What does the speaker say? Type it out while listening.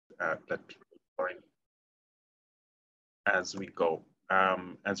let people join as we go.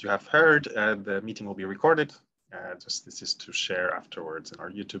 As you have heard, the meeting will be recorded. This is to share afterwards in our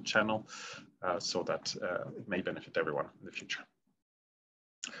YouTube channel so that it may benefit everyone in the future.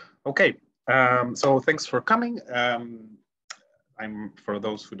 Okay, so thanks for coming. For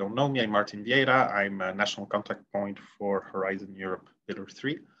those who don't know me, I'm Martin Vieira. I'm a national contact point for Horizon Europe Pillar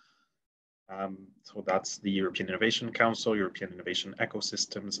 3. So that's the European Innovation Council, European Innovation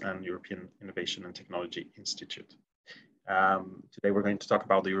Ecosystems, and European Innovation and Technology Institute. Today we're going to talk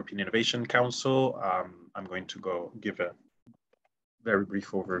about the European Innovation Council. I'm going to give a very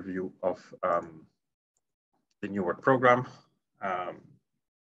brief overview of the new work program,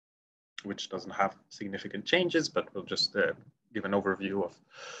 which doesn't have significant changes, but we'll just give an overview of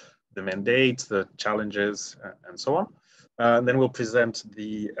the mandates, the challenges, and so on. Then we'll present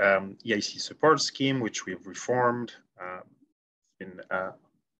the EIC support scheme, which we've reformed. It's been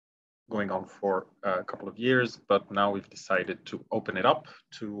going on for a couple of years, but now we've decided to open it up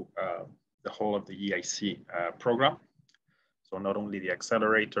to the whole of the EIC program. So not only the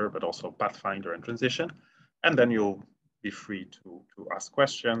accelerator, but also Pathfinder and Transition. And then you'll be free to ask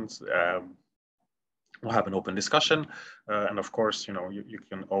questions. We'll have an open discussion. And of course, you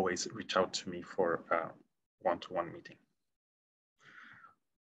can always reach out to me for a one-to-one meeting.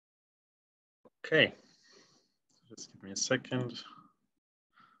 Okay, just give me a second.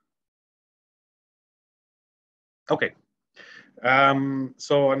 Okay,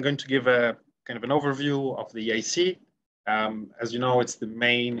 so I'm going to give a kind of an overview of the EIC. As you know, it's the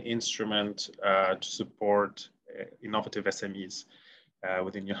main instrument to support innovative SMEs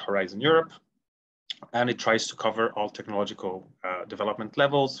within Horizon Europe. And it tries to cover all technological development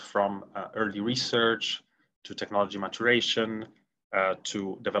levels from early research to technology maturation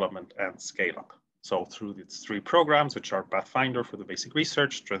to development and scale up. So through these three programs, which are Pathfinder for the basic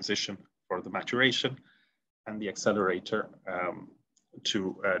research, Transition for the maturation, and the accelerator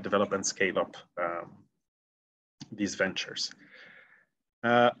to develop and scale up these ventures.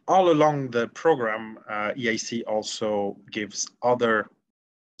 All along the program, EIC also gives other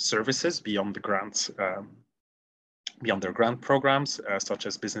services beyond the grants, beyond their grant programs, such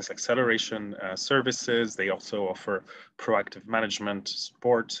as business acceleration services. They also offer proactive management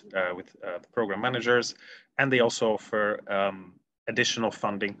support with the program managers, and they also offer additional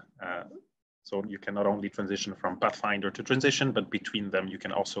funding. So you can not only transition from Pathfinder to Transition, but between them, you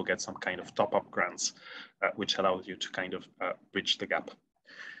can also get some kind of top-up grants, which allows you to kind of bridge the gap.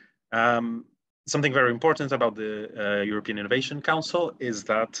 Something very important about the European Innovation Council is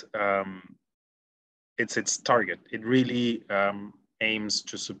that it's its target. It really aims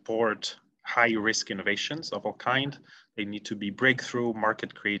to support high-risk innovations of all kind. They need to be breakthrough,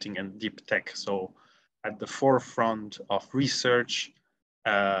 market creating, and deep tech. So at the forefront of research,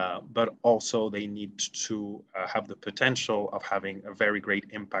 but also they need to have the potential of having a very great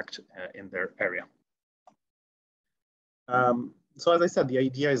impact in their area. So as I said, the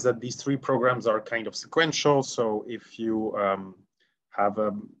idea is that these three programs are kind of sequential. So if you have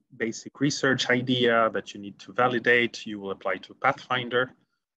a basic research idea that you need to validate, you will apply to Pathfinder.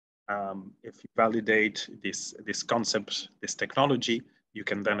 If you validate this concept, this technology, you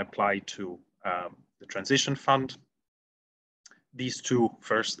can then apply to the Transition Fund. These two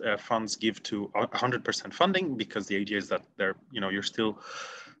first funds give to 100% funding, because the idea is that you're still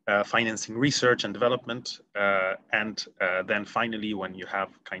financing research and development, and then finally, when you have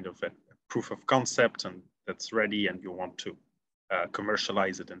kind of a proof of concept and that's ready and you want to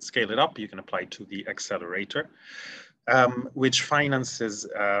commercialize it and scale it up, you can apply to the accelerator, which finances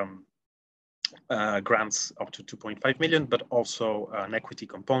grants up to 2.5 million, but also an equity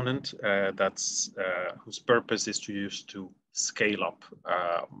component whose purpose is to use to scale up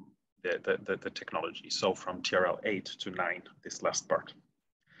the technology. So from TRL 8 to 9, this last part.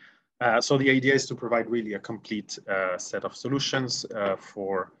 So the idea is to provide really a complete set of solutions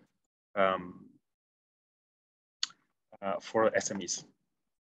for SMEs.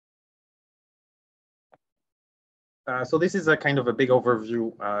 So this is a kind of a big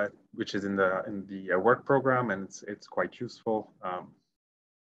overview, which is in the work program, and it's quite useful.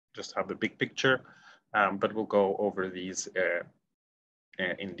 Just have the big picture, but we'll go over these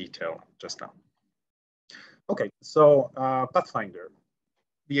in detail just now. Okay, so Pathfinder.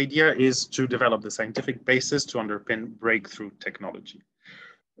 The idea is to develop the scientific basis to underpin breakthrough technology.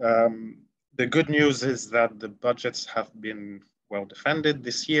 The good news is that the budgets have been well defended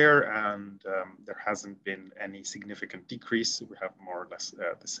this year, and there hasn't been any significant decrease. We have more or less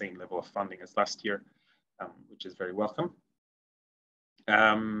the same level of funding as last year, which is very welcome.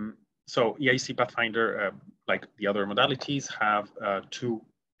 So EIC Pathfinder, like the other modalities, have two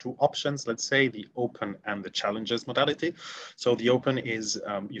two options, let's say, the open and the challenges modality. So the open is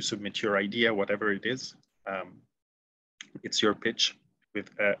you submit your idea, whatever it is. It's your pitch with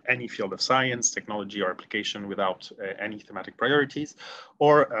any field of science, technology, or application without any thematic priorities.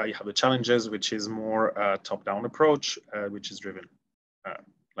 Or you have the challenges, which is more top-down approach, which is driven,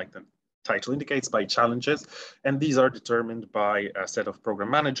 like the title indicates, by challenges. And these are determined by a set of program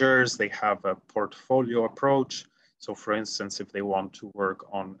managers. They have a portfolio approach. So for instance, if they want to work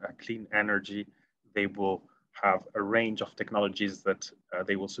on clean energy, they will have a range of technologies that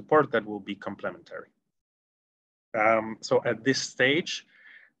they will support that will be complementary. So at this stage,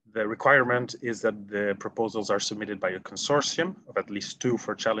 the requirement is that the proposals are submitted by a consortium of at least 2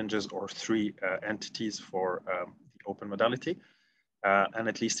 for challenges or 3 entities for the open modality, and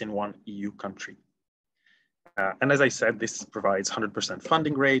at least in 1 EU country. And as I said, this provides 100%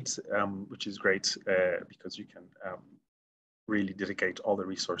 funding rate, which is great because you can really dedicate all the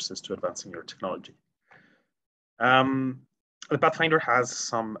resources to advancing your technology. The Pathfinder has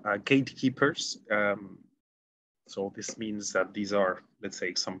some gatekeepers. So this means that these are, let's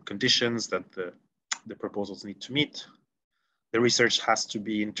say, some conditions that the proposals need to meet. The research has to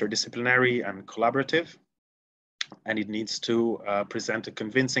be interdisciplinary and collaborative, and it needs to present a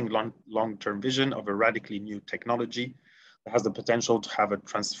convincing long-term vision of a radically new technology that has the potential to have a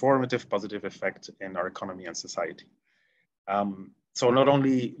transformative positive effect in our economy and society. So not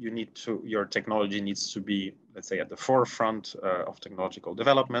only your technology needs to be, let's say, at the forefront of technological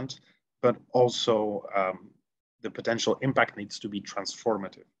development, but also the potential impact needs to be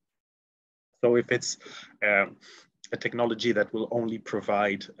transformative. So if it's a technology that will only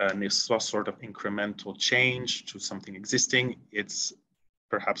provide some sort of incremental change to something existing, it's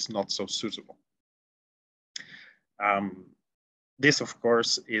perhaps not so suitable. This, of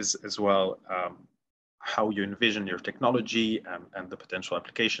course, is as well how you envision your technology and the potential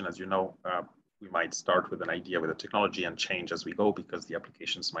application. As you know, we might start with an idea with a technology and change as we go because the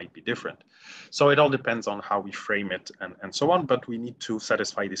applications might be different. So it all depends on how we frame it and so on, but we need to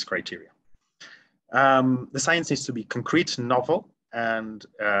satisfy this criteria. The science needs to be concrete, novel, and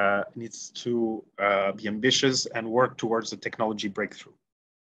needs to be ambitious and work towards a technology breakthrough.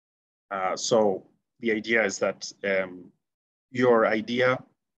 So the idea is that your idea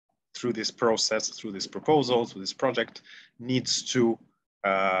through this process, through this proposal, through this project, needs to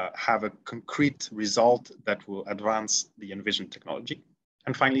have a concrete result that will advance the envisioned technology.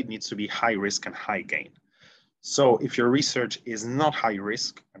 And finally, it needs to be high risk and high gain. So if your research is not high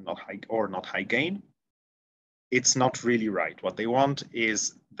risk and not high gain, it's not really right. What they want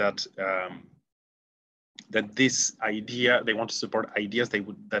is that that this idea, they want to support ideas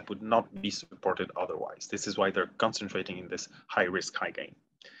that would not be supported otherwise. This is why they're concentrating in this high risk, high gain.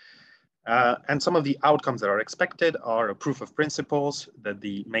 And some of the outcomes that are expected are a proof of principles, that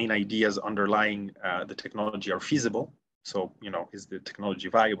the main ideas underlying the technology are feasible. So, is the technology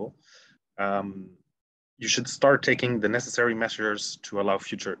viable? You should start taking the necessary measures to allow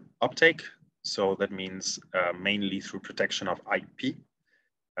future uptake. So that means mainly through protection of IP.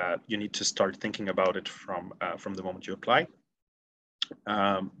 You need to start thinking about it from the moment you apply,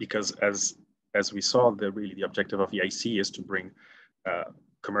 because as we saw, the objective of EIC is to bring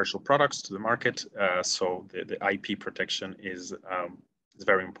commercial products to the market. So the IP protection is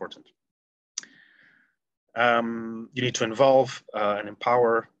very important. You need to involve and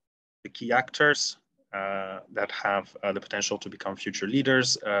empower the key actors that have the potential to become future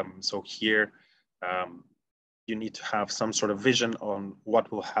leaders. So here, you need to have some sort of vision on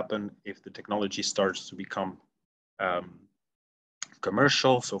what will happen if the technology starts to become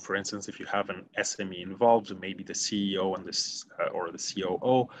commercial. So for instance, if you have an SME involved, maybe the CEO and or the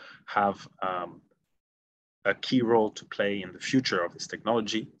COO have a key role to play in the future of this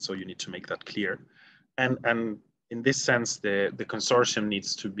technology. So you need to make that clear. And in this sense, the consortium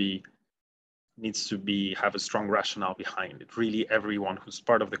needs to have a strong rationale behind it. Really, everyone who's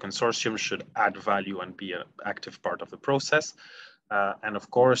part of the consortium should add value and be an active part of the process. And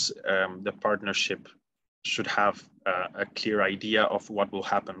of course, the partnership should have a clear idea of what will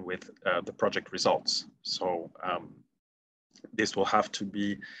happen with the project results. So this will have to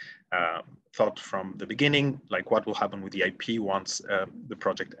be thought from the beginning, like what will happen with the IP once the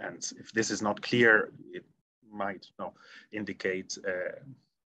project ends. If this is not clear, it might indicate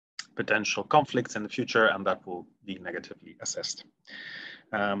potential conflicts in the future, and that will be negatively assessed.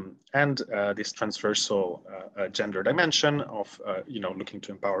 And this transversal gender dimension of looking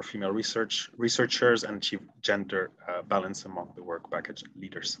to empower female researchers and achieve gender balance among the work package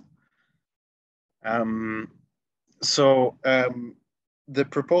leaders. So the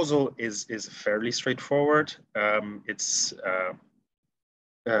proposal is fairly straightforward. It's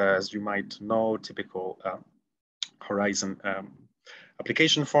as you might know, typical Horizon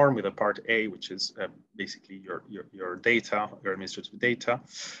application form with a part A, which is basically your data, your administrative data,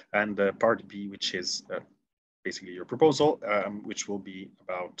 and part B, which is basically your proposal, which will be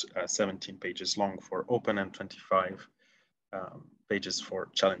about 17 pages long for open and 25 pages for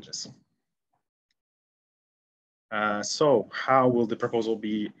challenges. So how will the proposal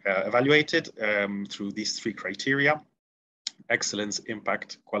be evaluated? Through these three criteria: excellence,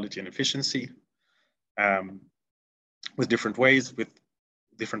 impact, quality, and efficiency, with different weights,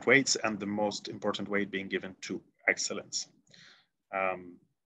 and the most important weight being given to excellence.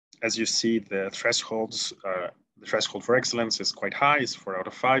 As you see, the thresholds, the threshold for excellence is quite high, it's 4 out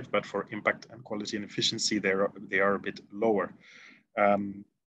of 5, but for impact and quality and efficiency, they are a bit lower. And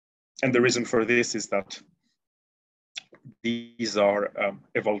the reason for this is that these are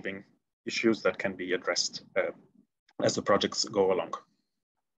evolving issues that can be addressed as the projects go along.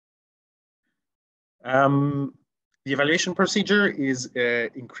 The evaluation procedure is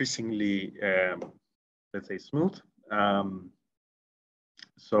increasingly, let's say, smooth.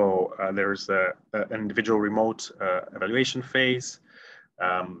 So there's an individual remote evaluation phase.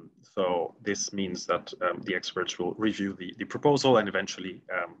 So this means that the experts will review the proposal and eventually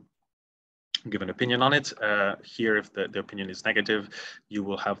give an opinion on it. Here, if the opinion is negative, you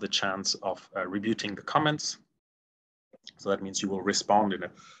will have the chance of rebutting the comments. So that means you will respond in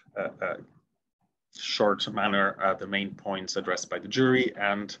a short manner, the main points addressed by the jury,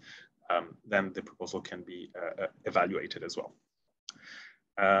 and then the proposal can be evaluated as well.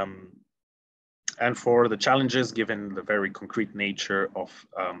 And for the challenges, given the very concrete nature of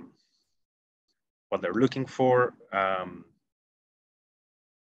what they're looking for,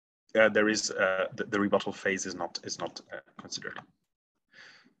 there is the rebuttal phase is not considered.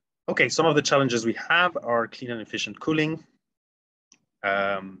 Okay, some of the challenges we have are clean and efficient cooling,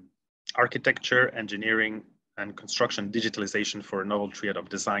 architecture, engineering, and construction digitalization for a novel triad of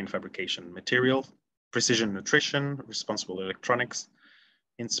design, fabrication, material, precision nutrition, responsible electronics,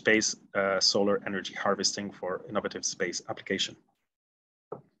 in space solar energy harvesting for innovative space application.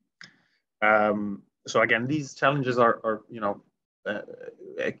 So again, these challenges are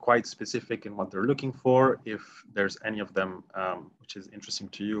quite specific in what they're looking for. If there's any of them which is interesting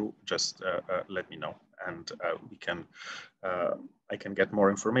to you, just let me know, and I can get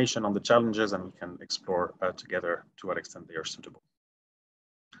more information on the challenges, and we can explore together to what extent they are suitable.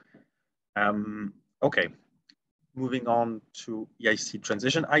 Okay, moving on to EIC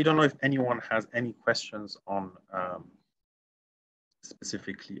transition. I don't know if anyone has any questions on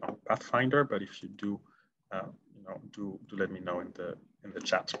specifically on Pathfinder, but if you do, do let me know in the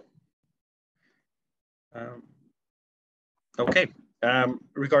chat. Okay,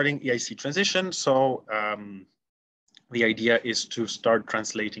 regarding EIC transition, so the idea is to start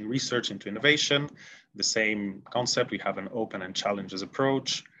translating research into innovation. The same concept, we have an open and challenges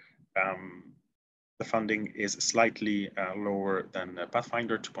approach. The funding is slightly lower than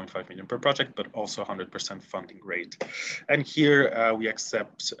Pathfinder, 2.5 million per project, but also 100% funding rate. And here we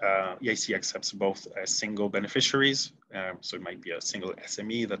accept, EIC accepts both single beneficiaries, so it might be a single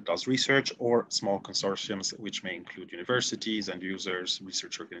SME that does research, or small consortiums, which may include universities and users,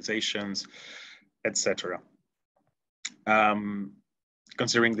 research organizations, etc.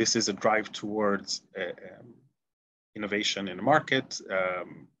 Considering this is a drive towards innovation in the market,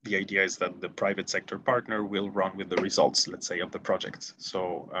 the idea is that the private sector partner will run with the results, let's say, of the project.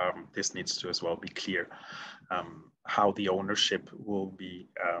 So this needs to as well be clear how the ownership will be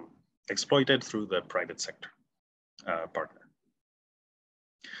exploited through the private sector partner.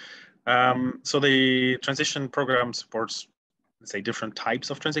 So the transition program supports, let's say, different types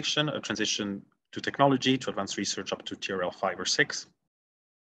of transition: a transition to technology, to advanced research up to TRL 5 or 6.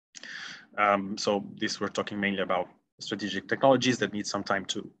 So this, we're talking mainly about strategic technologies that need some time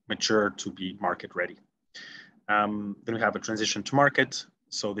to mature to be market ready. Then we have a transition to market.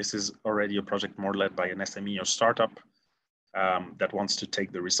 So this is already a project more led by an SME or startup that wants to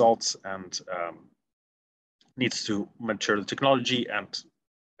take the results and needs to mature the technology and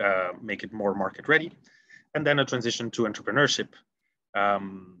make it more market ready. And then a transition to entrepreneurship.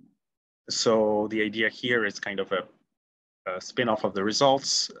 So the idea here is kind of a spin-off of the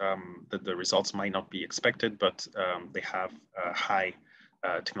results, that the results might not be expected, but they have a high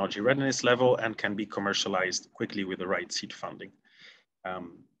technology readiness level and can be commercialized quickly with the right seed funding.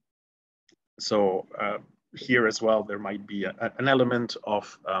 So here as well, there might be an element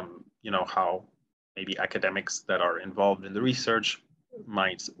of, how maybe academics that are involved in the research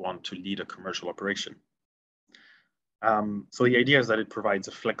might want to lead a commercial operation. So the idea is that it provides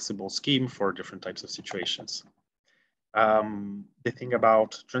a flexible scheme for different types of situations. The thing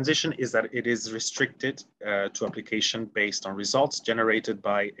about transition is that it is restricted to application based on results generated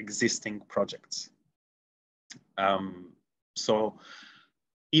by existing projects. So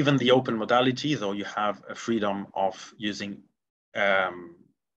even the open modality, though you have a freedom of using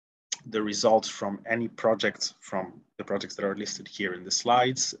the results from any projects from the projects that are listed here in the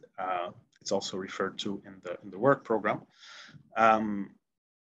slides. It's also referred to in the work program.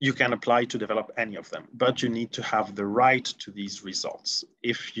 You can apply to develop any of them, but you need to have the right to these results.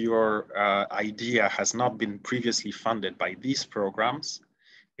 If your idea has not been previously funded by these programs,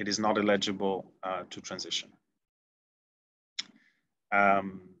 it is not eligible to transition.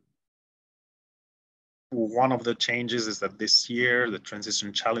 One of the changes is that this year, the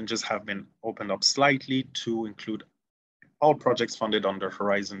transition challenges have been opened up slightly to include all projects funded under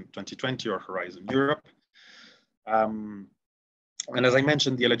Horizon 2020 or Horizon Europe. And as I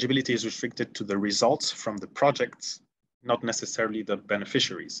mentioned, the eligibility is restricted to the results from the projects, not necessarily the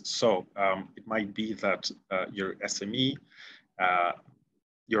beneficiaries. So it might be that your SME,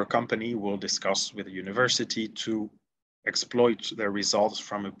 your company will discuss with the university to exploit their results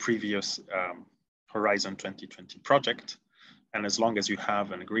from a previous Horizon 2020 project. And as long as you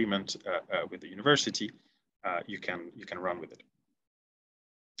have an agreement with the university, you can run with it.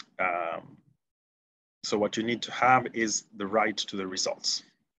 So what you need to have is the right to the results.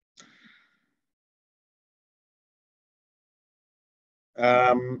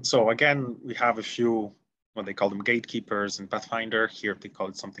 So again, we have a few, what they call them, gatekeepers in Pathfinder. Here they call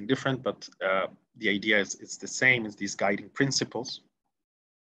it something different, but the idea is it's the same as these guiding principles.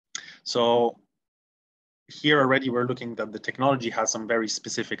 So here already we're looking that the technology has some very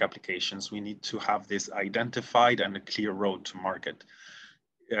specific applications. We need to have this identified and a clear road to market.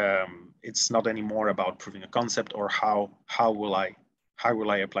 It's not anymore about proving a concept or how will I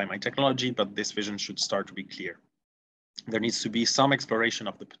apply my technology, but this vision should start to be clear. There needs to be some exploration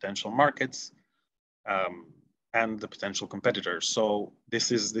of the potential markets and the potential competitors. So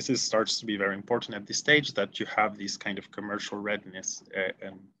this starts to be very important at this stage, that you have this kind of commercial readiness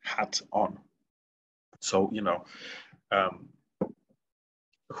and hat on. So, you know,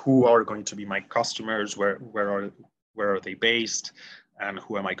 who are going to be my customers? Where are they based? And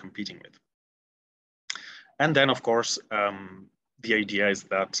who am I competing with? And then, of course, the idea is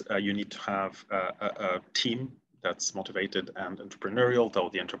that you need to have a team that's motivated and entrepreneurial, though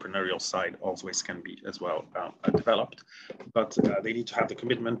the entrepreneurial side always can be as well developed. But they need to have the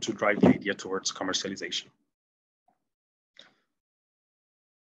commitment to drive the idea towards commercialization.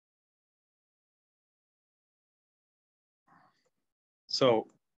 So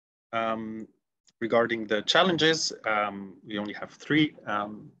regarding the challenges, we only have three,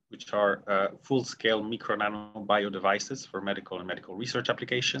 which are full-scale micro-nano bio devices for medical and medical research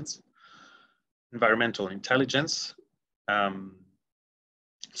applications, environmental intelligence.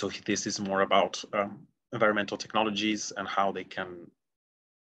 So this is more about environmental technologies and how they can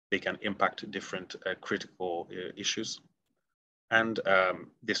impact different critical issues. And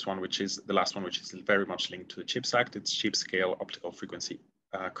this one, which is the last one, which is very much linked to the CHIPS Act, it's chip scale optical frequency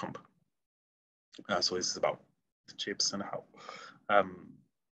comp. So this is about the chips and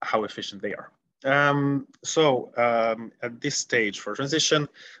how efficient they are. At this stage for transition,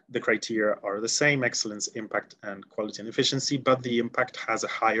 the criteria are the same: excellence, impact, and quality and efficiency, but the impact has a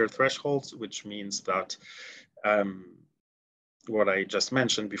higher threshold, which means that what I just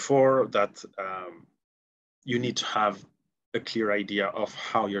mentioned before, that you need to have a clear idea of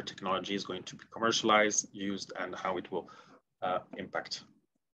how your technology is going to be commercialized, used, and how it will impact.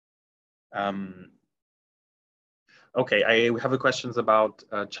 Okay, we have questions about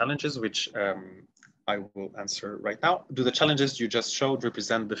challenges, which I will answer right now. Do the challenges you just showed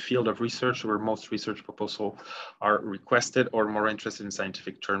represent the field of research where most research proposals are requested, or more interested in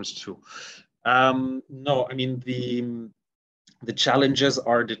scientific terms too? No, I mean, the challenges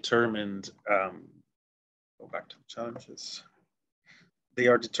are determined, go back to the challenges. They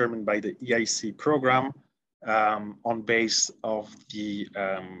are determined by the EIC program on base of the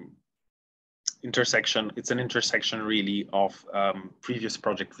intersection. It's an intersection really of previous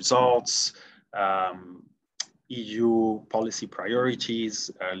project results, EU policy priorities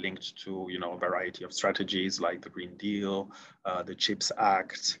linked to, you know, a variety of strategies like the Green Deal, the CHIPS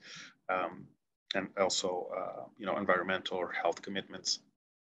Act, and also, you know, environmental or health commitments.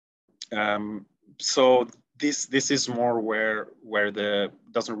 So this is more where the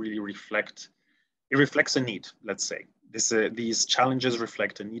doesn't really reflect. It reflects a need, let's say. These challenges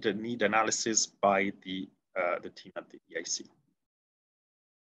reflect a need analysis by the team at the EIC.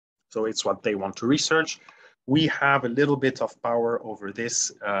 So it's what they want to research. We have a little bit of power over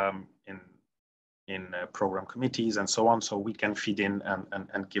this program committees and so on, so we can feed in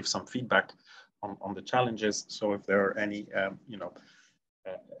and give some feedback on the challenges. So if there are any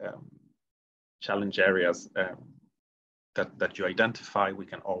challenge areas that you identify, we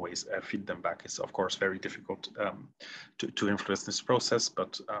can always feed them back. It's of course very difficult to influence this process,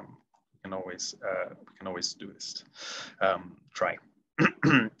 but we can always do this. Try.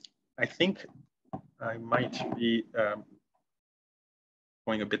 I think I might be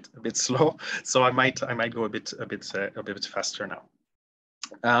going a bit slow, so I might go a bit faster now.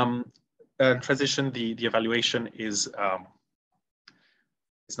 Transition, the evaluation is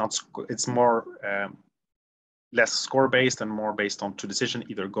it's more less score based and more based on two decision,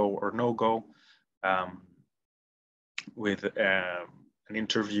 either go or no go, with an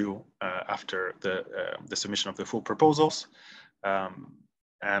interview after the submission of the full proposals.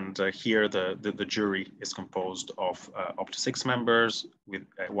 And here the jury is composed of up to 6 members with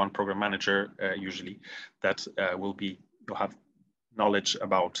one program manager, usually, that will have knowledge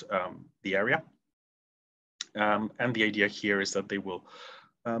about the area. And the idea here is that they will,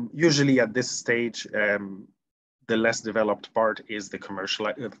 usually at this stage, the less developed part is the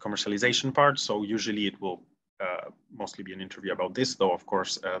commercialization part. So usually it will mostly be an interview about this, though of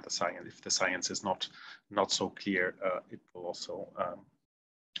course if the science is not so clear, it will also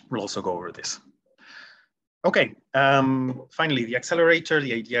we'll also go over this. Okay, finally, the accelerator.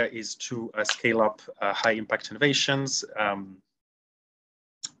 The idea is to scale up high impact innovations.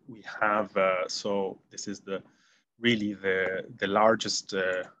 We have, so this is really the largest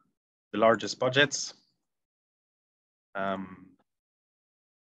budgets.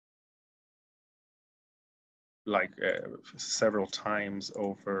 Like several times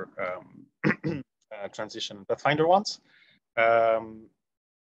over transition Pathfinder ones.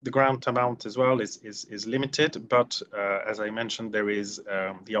 The grant amount as well is limited, but as I mentioned, there is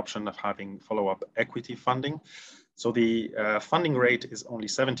the option of having follow-up equity funding. So the funding rate is only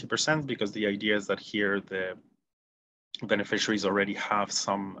 70%, because the idea is that here the beneficiaries already have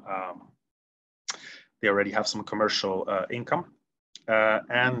some commercial income,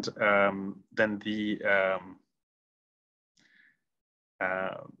 and then the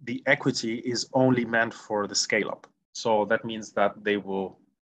equity is only meant for the scale up. So that means that they will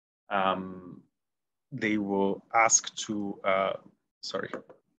ask to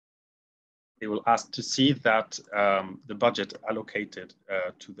see that the budget allocated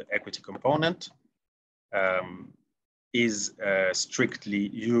to the equity component is strictly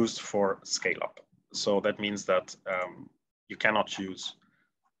used for scale up. So that means that you cannot use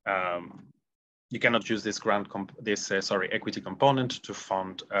this equity component to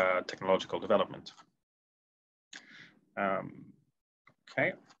fund technological development.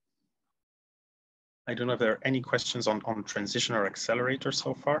 Okay. I don't know if there are any questions on transition or accelerator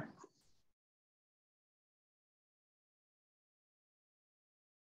so far.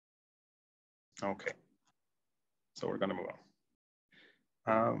 Okay, so we're going to move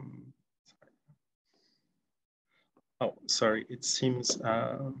on. Oh, sorry, it seems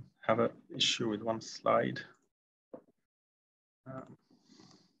have an issue with one slide.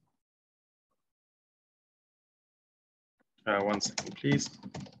 One second, please.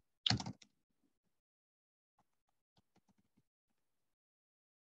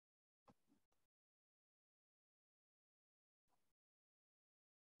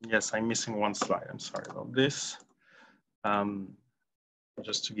 Yes, I'm missing one slide. I'm sorry about this.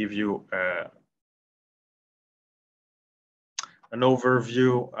 Just to give you an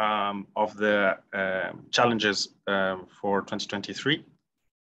overview of the challenges for 2023.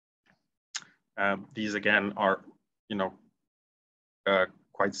 These again are,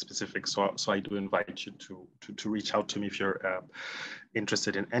 quite specific, so I do invite you to reach out to me if you're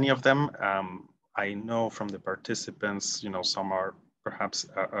interested in any of them. I know from the participants, some are perhaps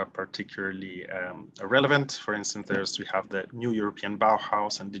particularly relevant. For instance, we have the New European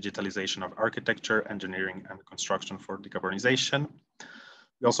Bauhaus and digitalization of architecture, engineering, and construction for decarbonization.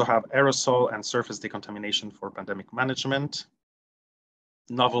 We also have aerosol and surface decontamination for pandemic management,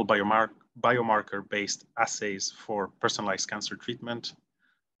 novel biomarker-based assays for personalized cancer treatment,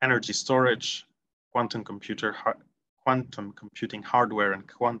 energy storage, quantum computing hardware and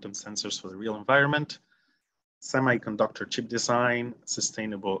quantum sensors for the real environment, semiconductor chip design,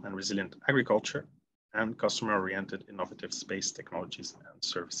 sustainable and resilient agriculture, and customer-oriented innovative space technologies and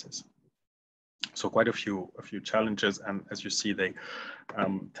services. So quite a few challenges, and as you see, they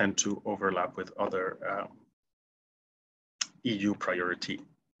tend to overlap with other EU priority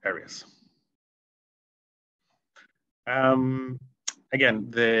areas.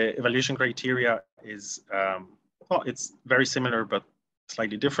 Again, the evaluation criteria is, well, it's very similar, but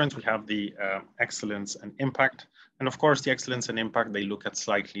slightly different. We have the excellence and impact. And of course, the excellence and impact, they look at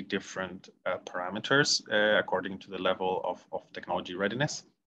slightly different parameters according to the level of technology readiness.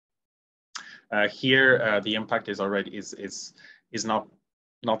 Here, the impact is already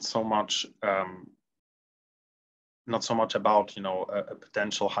not so much about a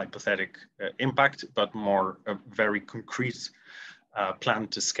potential hypothetic impact, but more a very concrete plan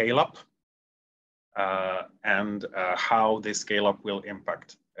to scale up and how this scale up will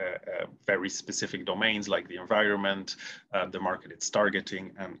impact very specific domains like the environment, the market it's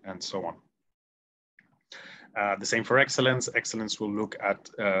targeting, and so on. The same for excellence. Excellence will look at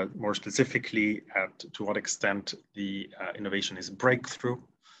more specifically at to what extent the innovation is breakthrough.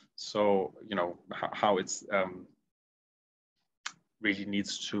 So, how it's really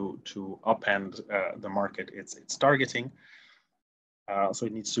needs to upend the market it's targeting. So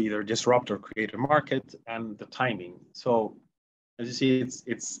it needs to either disrupt or create a market, and the timing. So as you see,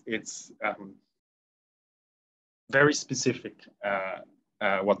 it's very specific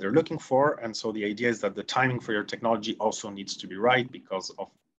what they're looking for. And so the idea is that the timing for your technology also needs to be right because of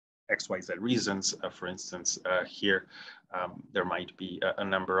XYZ reasons. For instance, here there might be a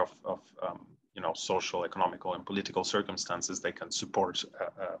number of social, economical, and political circumstances that can support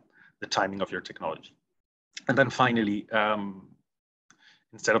the timing of your technology. And then finally,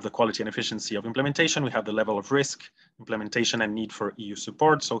 instead of the quality and efficiency of implementation, we have the level of risk, implementation, and need for EU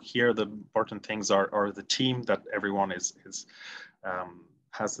support. So here the important things are the team, that everyone has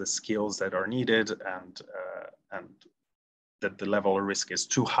the skills that are needed, and that the level of risk is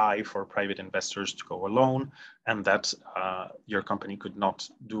too high for private investors to go alone, and that your company could not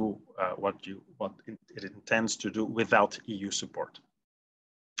do what it intends to do without EU support.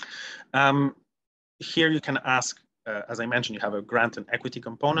 Here you can ask, as I mentioned, you have a grant and equity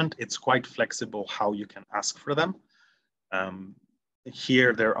component. It's quite flexible how you can ask for them.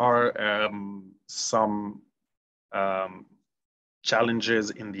 Here there are some challenges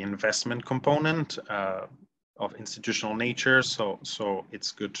in the investment component of institutional nature. So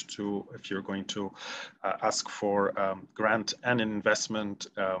it's good to, if you're going to ask for grant and investment,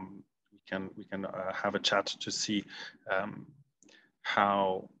 we can have a chat to see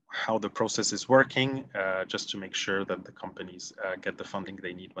how the process is working, just to make sure that the companies get the funding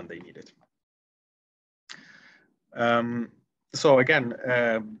they need when they need it. So again,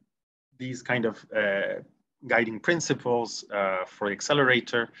 these kind of guiding principles for the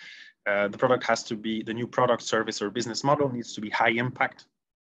accelerator, the product has to be, the new product, service, or business model needs to be high impact.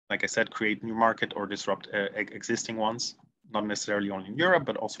 Like I said, create new market or disrupt existing ones, not necessarily only in Europe,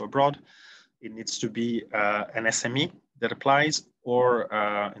 but also abroad. It needs to be an SME that applies, or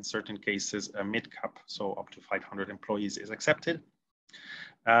in certain cases, a mid-cap, so up to 500 employees is accepted.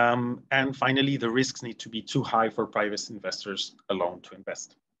 And finally, the risks need to be too high for private investors alone to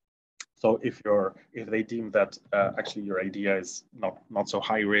invest. So if they deem that actually your idea is not so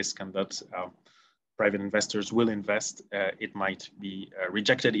high risk and that private investors will invest, it might be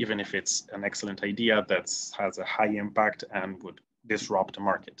rejected, even if it's an excellent idea that has a high impact and would disrupt the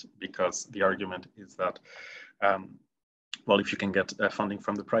market, because the argument is that well, if you can get funding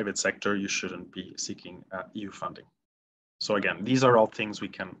from the private sector, you shouldn't be seeking EU funding. So again, these are all things we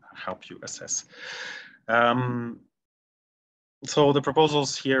can help you assess. So the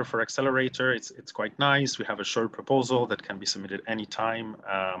proposals here for Accelerator, it's quite nice. We have a short proposal that can be submitted anytime.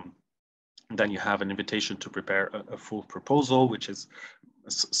 Then you have an invitation to prepare a full proposal, which is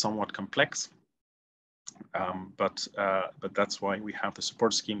somewhat complex. But that's why we have the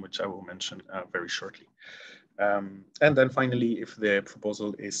support scheme, which I will mention very shortly. And then finally, if the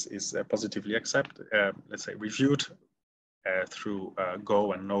proposal is positively accepted, let's say reviewed through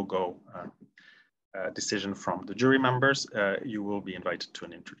go and no-go decision from the jury members, you will be invited to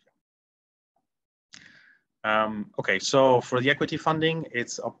an interview. Okay, so for the equity funding,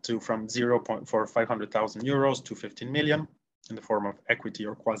 it's up to from 500,000 euros to 15 million in the form of equity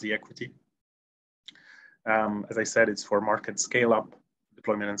or quasi-equity. As I said, it's for market scale-up,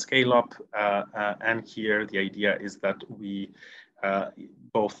 deployment and scale-up, and here the idea is that we,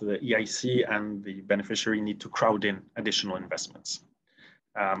 both the EIC and the beneficiary, need to crowd in additional investments.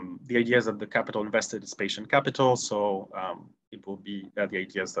 The idea is that the capital invested is patient capital, so it will be, the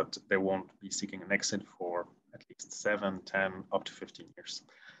idea is that they won't be seeking an exit for at least 7, 10, up to 15 years.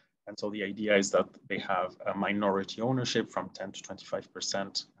 And so the idea is that they have a minority ownership from 10 to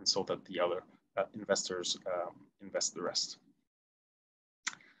 25%, and so that the other investors invest the rest.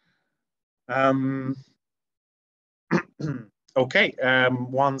 Okay,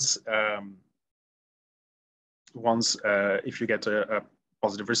 once if you get a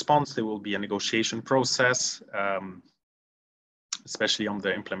positive response, there will be a negotiation process especially on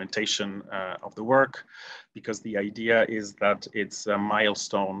the implementation of the work, because the idea is that it's a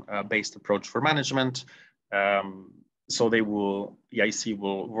milestone-based approach for management. So EIC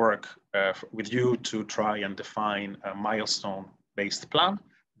will work with you to try and define a milestone-based plan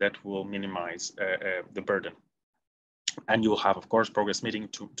that will minimize the burden. And you'll have, of course, progress meeting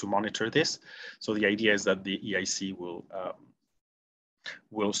to monitor this. So the idea is that the EIC will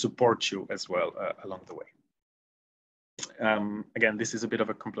support you as well along the way. Again, this is a bit of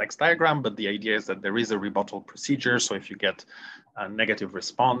a complex diagram, but the idea is that there is a rebuttal procedure. So if you get a negative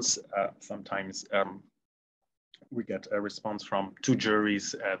response, sometimes we get a response from 2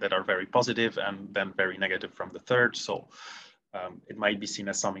 juries that are very positive and then very negative from the third. So it might be seen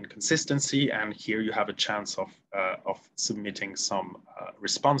as some inconsistency, and here you have a chance of submitting some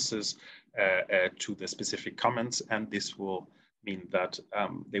responses to the specific comments, and this will mean that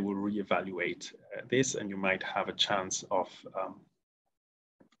they will reevaluate this, and you might have a chance of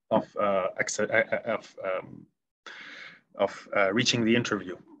reaching the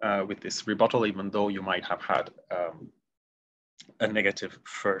interview with this rebuttal, even though you might have had a negative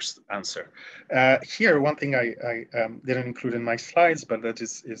first answer. Here, one thing I didn't include in my slides, but that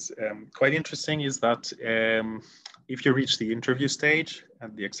is quite interesting, is that if you reach the interview stage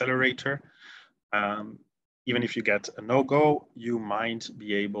at the accelerator, even if you get a no-go, you might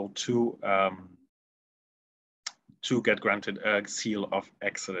be able to get granted a seal of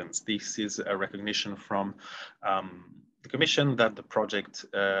excellence. This is a recognition from the Commission that the project,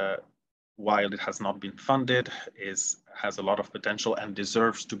 while it has not been funded, has a lot of potential and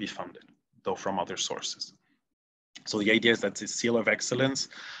deserves to be funded, though from other sources. So the idea is that this seal of excellence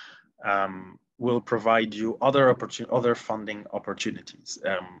will provide you other funding opportunities,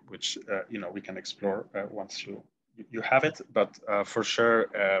 which we can explore once you have it. But for sure,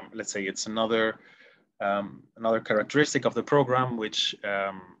 let's say it's another characteristic of the program which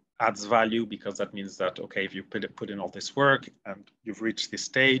adds value, because that means that, okay, if you put in all this work and you've reached this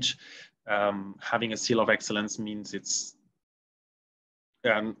stage, having a seal of excellence means it's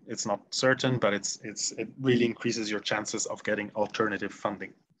not certain, but it really increases your chances of getting alternative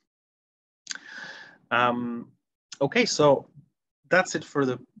funding. Okay, so that's it for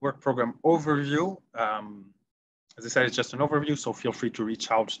the work program overview. As I said, it's just an overview, so feel free to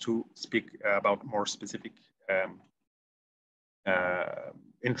reach out to speak about more specific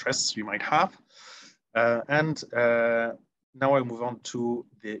interests you might have. Now I'll move on to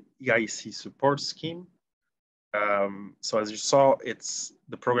the EIC support scheme. So as you saw,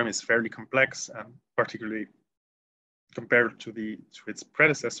 the program is fairly complex, and particularly compared to its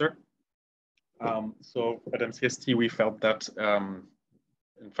predecessor. So at MCST, we felt that,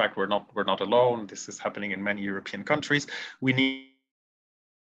 in fact, we're not alone. This is happening in many European countries. We need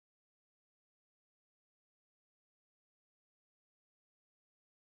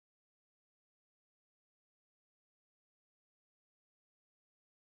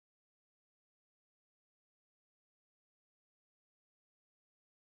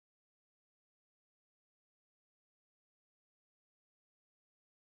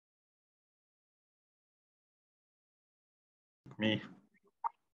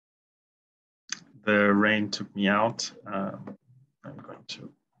the rain took me out. I'm going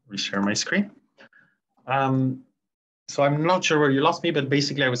to reshare my screen. So I'm not sure where you lost me, but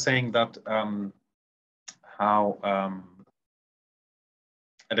basically I was saying that how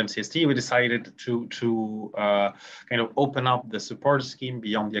at MCST we decided to kind of open up the support scheme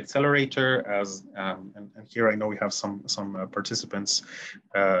beyond the accelerator, as and here I know we have some participants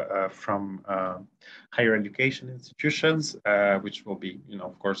from higher education institutions, which will be,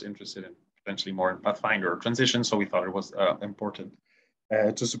 of course, interested in potentially more in Pathfinder or transition. So we thought it was important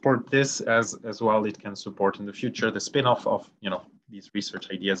to support this, as well. It can support in the future the spin-off of these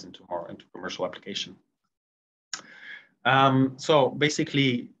research ideas into commercial application. So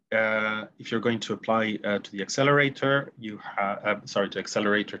basically, if you're going to apply to the accelerator, you have to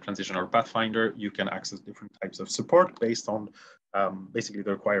accelerator, transition, or Pathfinder, you can access different types of support based on basically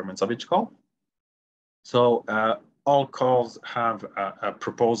the requirements of each call. So all calls have a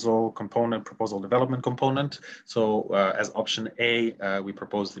proposal development component. So as option A, we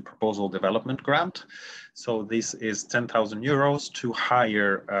propose the proposal development grant. So this is 10,000 euros to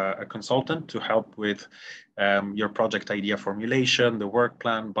hire a consultant to help with your project idea formulation, the work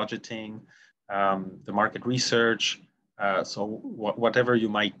plan, budgeting, the market research. So whatever you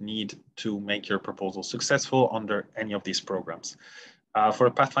might need to make your proposal successful under any of these programs. For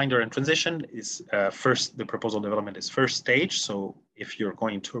Pathfinder and transition, the proposal development is first stage. So if you're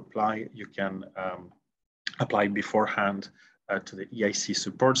going to apply, you can apply beforehand to the EIC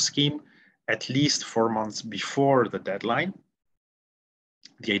support scheme, at least 4 months before the deadline.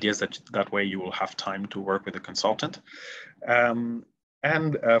 The idea is that that way you will have time to work with a consultant. And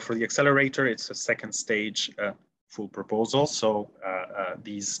for the accelerator, it's a second stage full proposal. So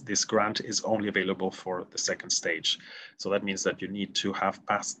this grant is only available for the second stage. So that means that you need to have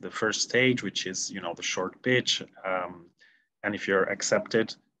passed the first stage, which is, the short pitch. And if you're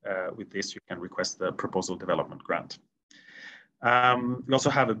accepted with this, you can request the proposal development grant. We also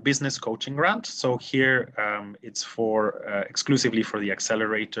have a business coaching grant. So here it's for exclusively for the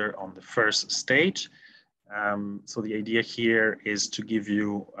accelerator on the first stage. So the idea here is to give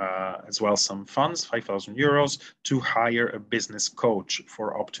you as well some funds, 5,000 euros, to hire a business coach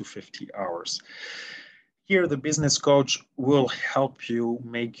for up to 50 hours. Here, the business coach will help you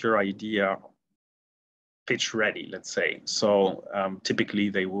make your idea pitch ready, let's say. So typically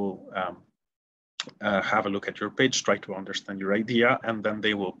they will have a look at your pitch, try to understand your idea, and then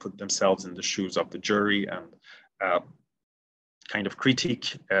they will put themselves in the shoes of the jury and kind of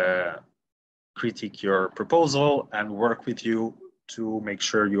critique your proposal and work with you to make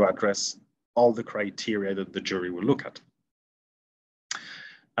sure you address all the criteria that the jury will look at.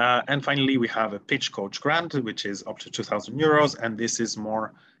 And finally, we have a pitch coach grant, which is up to 2,000 euros. And this is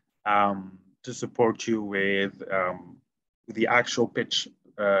more to support you with the actual pitch,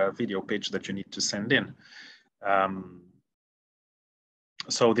 video pitch that you need to send in.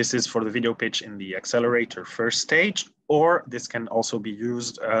 So this is for the video pitch in the accelerator first stage, or this can also be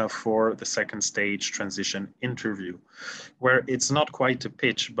used for the second stage transition interview, where it's not quite a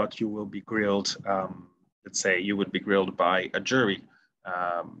pitch, but you will be grilled. Let's say you would be grilled by a jury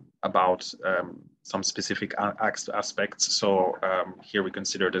about some specific aspects. So here we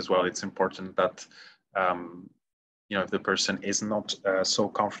considered as well, it's important that if the person is not so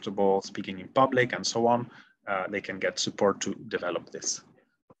comfortable speaking in public and so on, they can get support to develop this.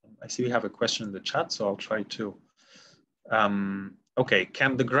 I see we have a question in the chat, so I'll try to. Okay,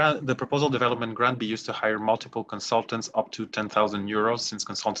 can the proposal development grant be used to hire multiple consultants up to 10,000 euros, since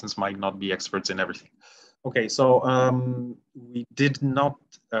consultants might not be experts in everything? Okay, so we did not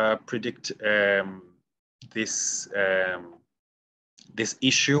predict this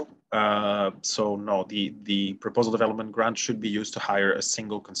issue. So no, the proposal development grant should be used to hire a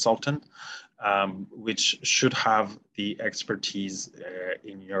single consultant, which should have the expertise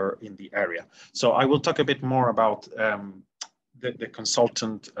in the area. So I will talk a bit more about the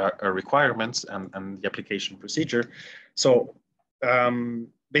consultant requirements and the application procedure. So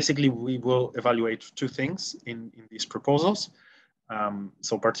basically, we will evaluate two things in these proposals.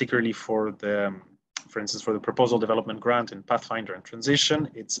 So particularly for instance, for the proposal development grant in Pathfinder and Transition,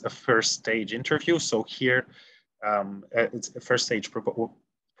 it's a first stage interview. So here, it's a first stage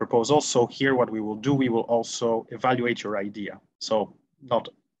proposal. So here what we will do, we will also evaluate your idea. So not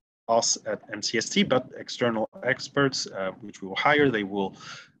us at MCST, but external experts, which we will hire. They will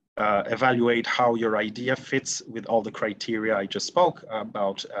evaluate how your idea fits with all the criteria I just spoke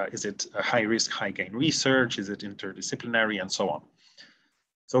about. Is it a high risk, high gain research? Is it interdisciplinary, and so on?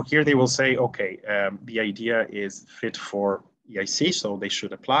 So here they will say, okay, the idea is fit for EIC, so they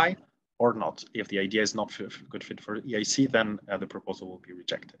should apply, or not. If the idea is not a good fit for EIC, then the proposal will be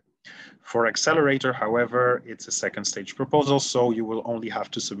rejected. For accelerator, however, it's a second stage proposal, so you will only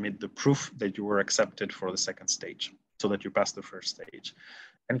have to submit the proof that you were accepted for the second stage, so that you passed the first stage.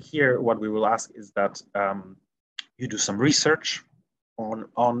 And here, what we will ask is that you do some research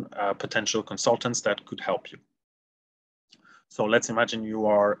on potential consultants that could help you. So let's imagine you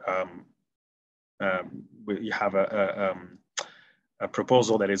are you have a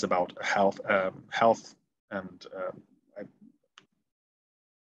proposal that is about health and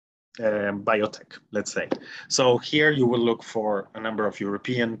biotech, let's say. So here you will look for a number of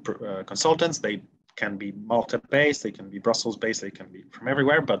European consultants. They can be Malta-based, they can be Brussels-based, they can be from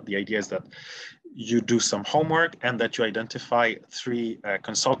everywhere, but the idea is that you do some homework and that you identify 3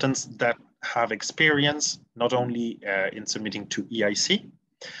 consultants that have experience not only in submitting to EIC,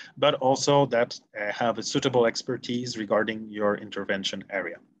 but also that have a suitable expertise regarding your intervention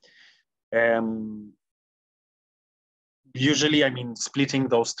area. Usually, I mean, splitting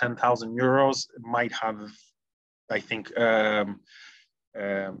those 10,000 euros might have, I think,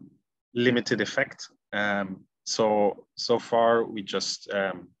 limited effect. So far, we just,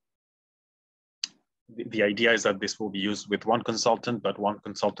 the idea is that this will be used with 1 consultant, but 1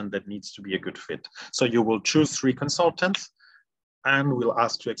 consultant that needs to be a good fit. So you will choose 3 consultants, and we'll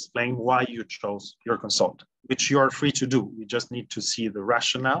ask to explain why you chose your consultant, which you are free to do. We just need to see the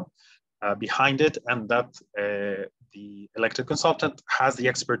rationale behind it, and that the elected consultant has the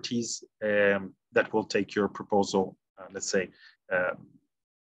expertise that will take your proposal, let's say,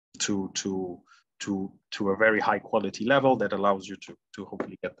 to to a very high quality level that allows you to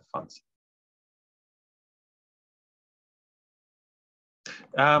hopefully get the funds.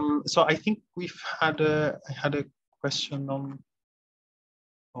 So I think we've had I had a question on.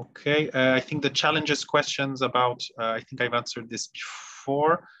 Okay, I think the challenges questions about. I think I've answered this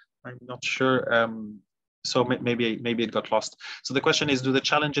before. I'm not sure. So maybe it got lost. So the question is, do the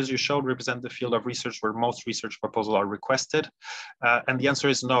challenges you showed represent the field of research where most research proposals are requested? And the answer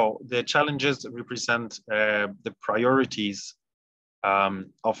is no. The challenges represent the priorities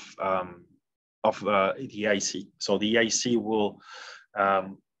of the EIC. So the EIC will,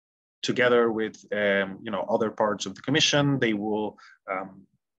 together with other parts of the Commission, they will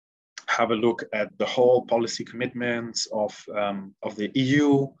have a look at the whole policy commitments of the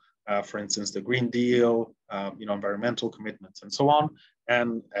EU. For instance, the Green Deal, environmental commitments, and so on.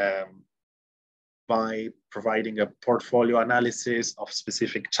 And by providing a portfolio analysis of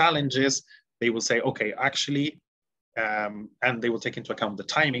specific challenges, they will say, okay, actually, and they will take into account the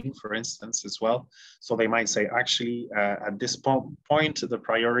timing, for instance, as well. So they might say, actually, at this point, the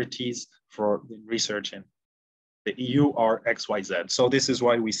priorities for the research in the EU are X, Y, Z. So this is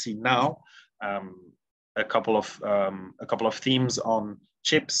why we see now a couple of themes on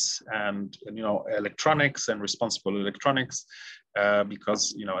chips and electronics and responsible electronics,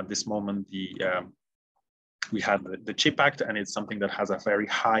 because at this moment we had the Chip Act, and it's something that has a very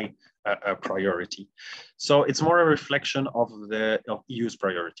high priority. So it's more a reflection of the EU's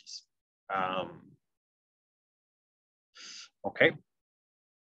priorities. Okay.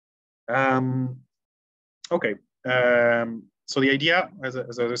 Okay. So the idea, as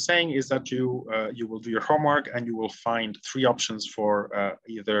I was saying, is that you will do your homework and you will find 3 options for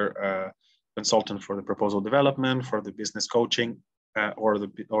either a consultant for the proposal development, for the business coaching, or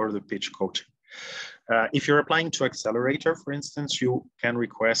the pitch coaching. If you're applying to Accelerator, for instance, you can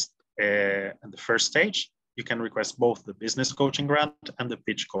request at the first stage, you can request both the business coaching grant and the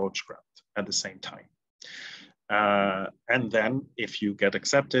pitch coach grant at the same time. And then if you get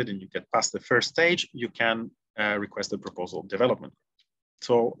accepted and you get past the first stage, you can request the proposal development.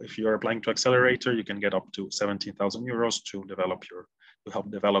 So if you're applying to Accelerator, you can get up to 17,000 euros to help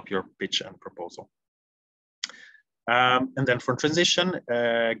develop your pitch and proposal. And then for transition,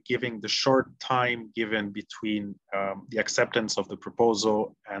 giving the short time given between the acceptance of the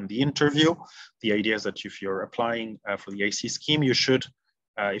proposal and the interview, the idea is that if you're applying for the AC scheme, you should,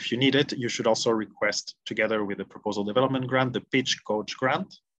 if you need it, you should also request, together with the proposal development grant, the pitch coach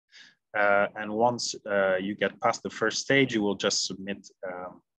grant. And once you get past the first stage, you will just submit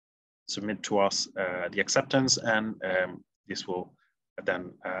to us the acceptance, and this will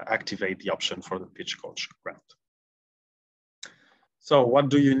then activate the option for the pitch coach grant. So what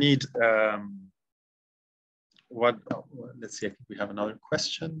do you need? Let's see, I think we have another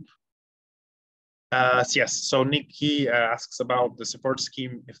question. Yes, so Nikki asks about the support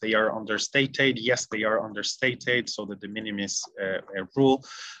scheme, if they are under state aid. Yes, they are under state aid, so the de minimis rule,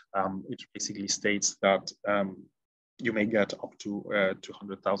 which basically states that you may get up to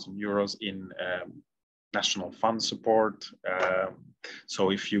 200,000 euros in national fund support. So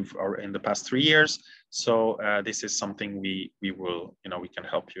if you've are in the past 3 years, so this is something we will, we can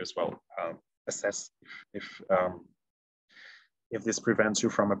help you as well assess if this prevents you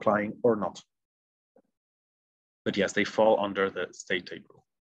from applying or not. But yes, they fall under the state aid rule.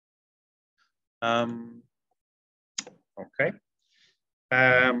 Okay.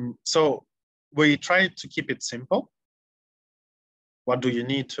 So we try to keep it simple. What do you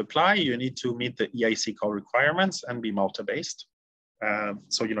need to apply? You need to meet the EIC call requirements and be Malta-based.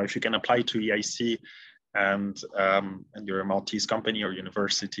 So if you can apply to EIC and you're a Maltese company or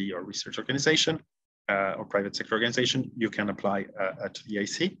university or research organization, or private sector organization, you can apply to the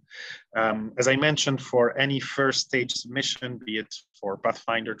EIC. As I mentioned, for any first stage submission, be it for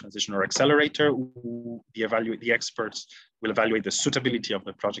Pathfinder, Transition, or Accelerator, the experts will evaluate the suitability of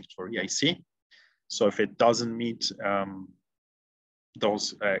the project for EIC. So if it doesn't meet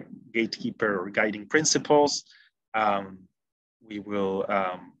those gatekeeper or guiding principles, it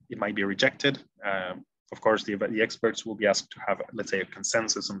might be rejected. Of course, the experts will be asked to have, let's say, a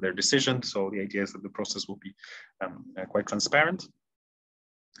consensus on their decision. So the idea is that the process will be quite transparent.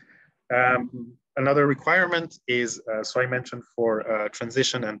 Another requirement is, so I mentioned for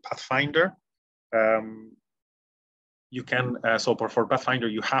Transition and Pathfinder, you can, so for Pathfinder,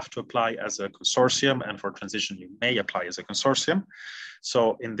 you have to apply as a consortium, and for Transition, you may apply as a consortium.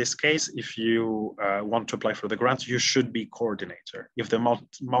 So in this case, if you want to apply for the grant, you should be coordinator. If the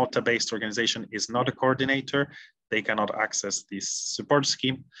Malta-based organization is not a coordinator, they cannot access this support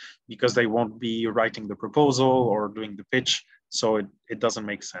scheme because they won't be writing the proposal or doing the pitch. So it doesn't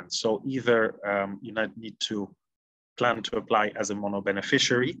make sense. So either you need to plan to apply as a mono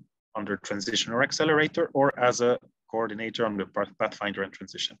beneficiary under transition or accelerator, or as a coordinator under Pathfinder and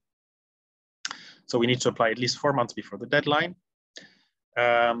transition. So we need to apply at least 4 months before the deadline.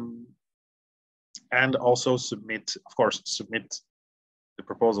 And also submit, of course, submit the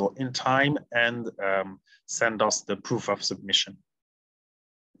proposal in time and send us the proof of submission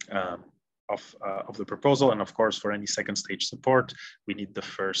of the proposal. And of course, for any second stage support, we need the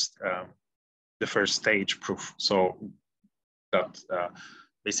first stage proof. So that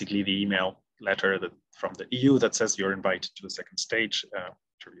basically the email letter from the EU that says you're invited to the second stage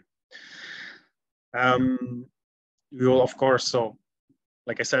interview. We will, of course, so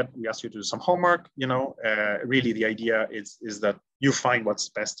like I said, we ask you to do some homework. You know, really the idea is that you find what's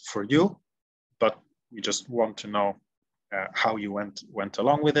best for you, but we just want to know how you went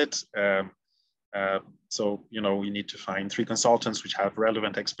along with it. So, you know, we need to find 3 consultants which have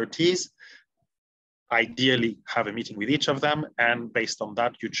relevant expertise. Ideally, have a meeting with each of them, and based on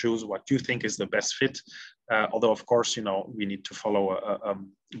that, you choose what you think is the best fit. Although, of course, you know, we need to follow a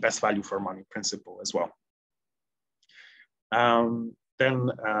best value for money principle as well. Then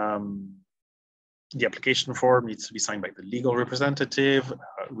the application form needs to be signed by the legal representative.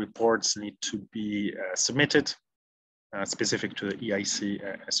 Reports need to be submitted specific to the EIC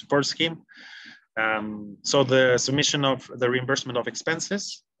support scheme. So the submission of the reimbursement of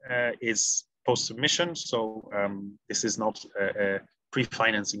expenses is post-submission. So this is not a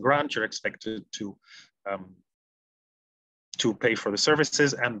pre-financing grant. You're expected to pay for the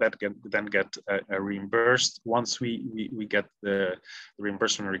services and that then get reimbursed. Once we get the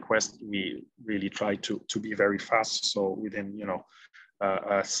reimbursement request, we really try to be very fast. So within, you know,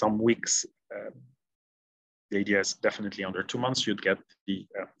 some weeks, the idea is definitely under 2 months, you'd get the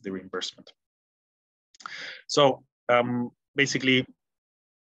reimbursement. So basically,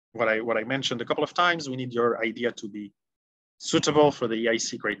 what I mentioned a couple of times, we need your idea to be suitable for the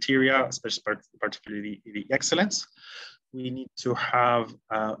EIC criteria, especially particularly the excellence. We need to have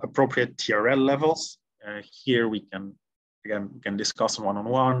appropriate TRL levels. Here we can discuss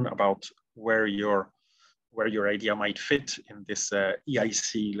one-on-one about where your idea might fit in this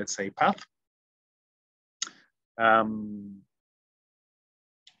EIC, let's say, path.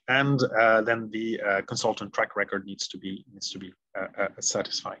 And then the consultant track record needs to be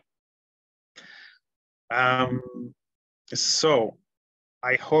satisfying. So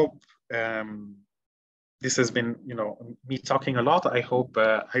I hope this has been, you know, me talking a lot. I hope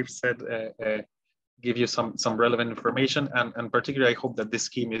I've said give you some relevant information, and particularly I hope that this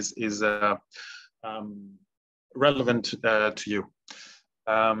scheme is relevant to you.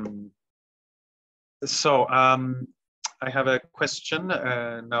 I have a question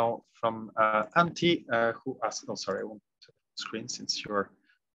now from Antti, who asked, oh, sorry, I won't screen since you're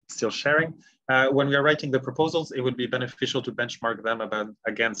still sharing. When we are writing the proposals, it would be beneficial to benchmark them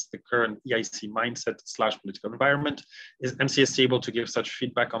against the current EIC mindset / political environment. Is MCST able to give such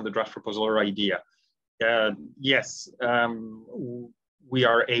feedback on the draft proposal or idea? Yes, we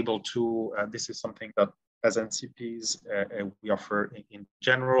are able to. This is something that as NCPs we offer in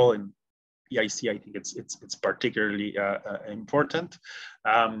general. In EIC, I think it's particularly important.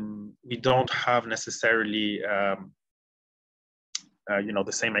 We don't have necessarily you know,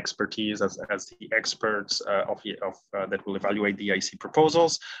 the same expertise as the experts that will evaluate the EIC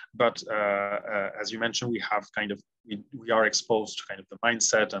proposals, but as you mentioned, we have we are exposed to kind of the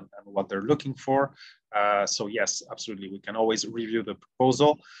mindset and what they're looking for. So yes, absolutely, we can always review the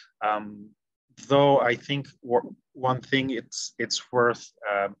proposal. Though I think one thing it's worth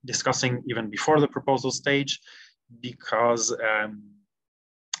discussing even before the proposal stage, because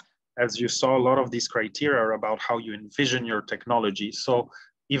as you saw, a lot of these criteria are about how you envision your technology. So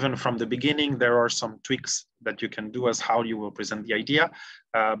even from the beginning, there are some tweaks that you can do as how you will present the idea.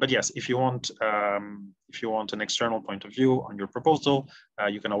 But yes, if you want an external point of view on your proposal,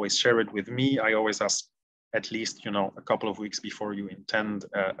 you can always share it with me. I always ask at least, you know, a couple of weeks before you intend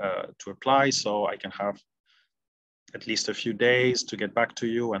to apply, so I can have at least a few days to get back to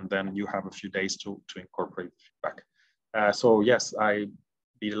you, and then you have a few days to incorporate feedback. So yes, I'd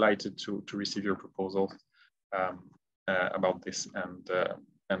be delighted to receive your proposal about this and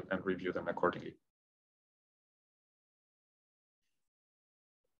review them accordingly.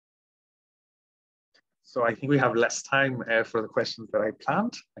 So I think we have less time for the questions that I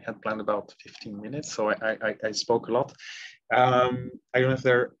planned. I had planned about 15 minutes, so I spoke a lot. I don't know if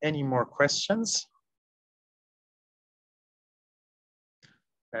there are any more questions.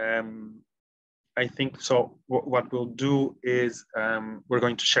 I think so. What we'll do is we're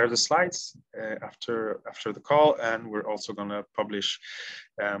going to share the slides after the call, and we're also going to publish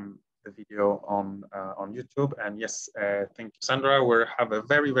the video on YouTube. And yes, thank you, Sandra. We have a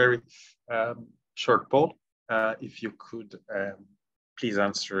very short poll. If you could please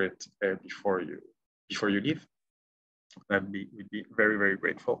answer it before you leave, we'd be very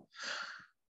grateful.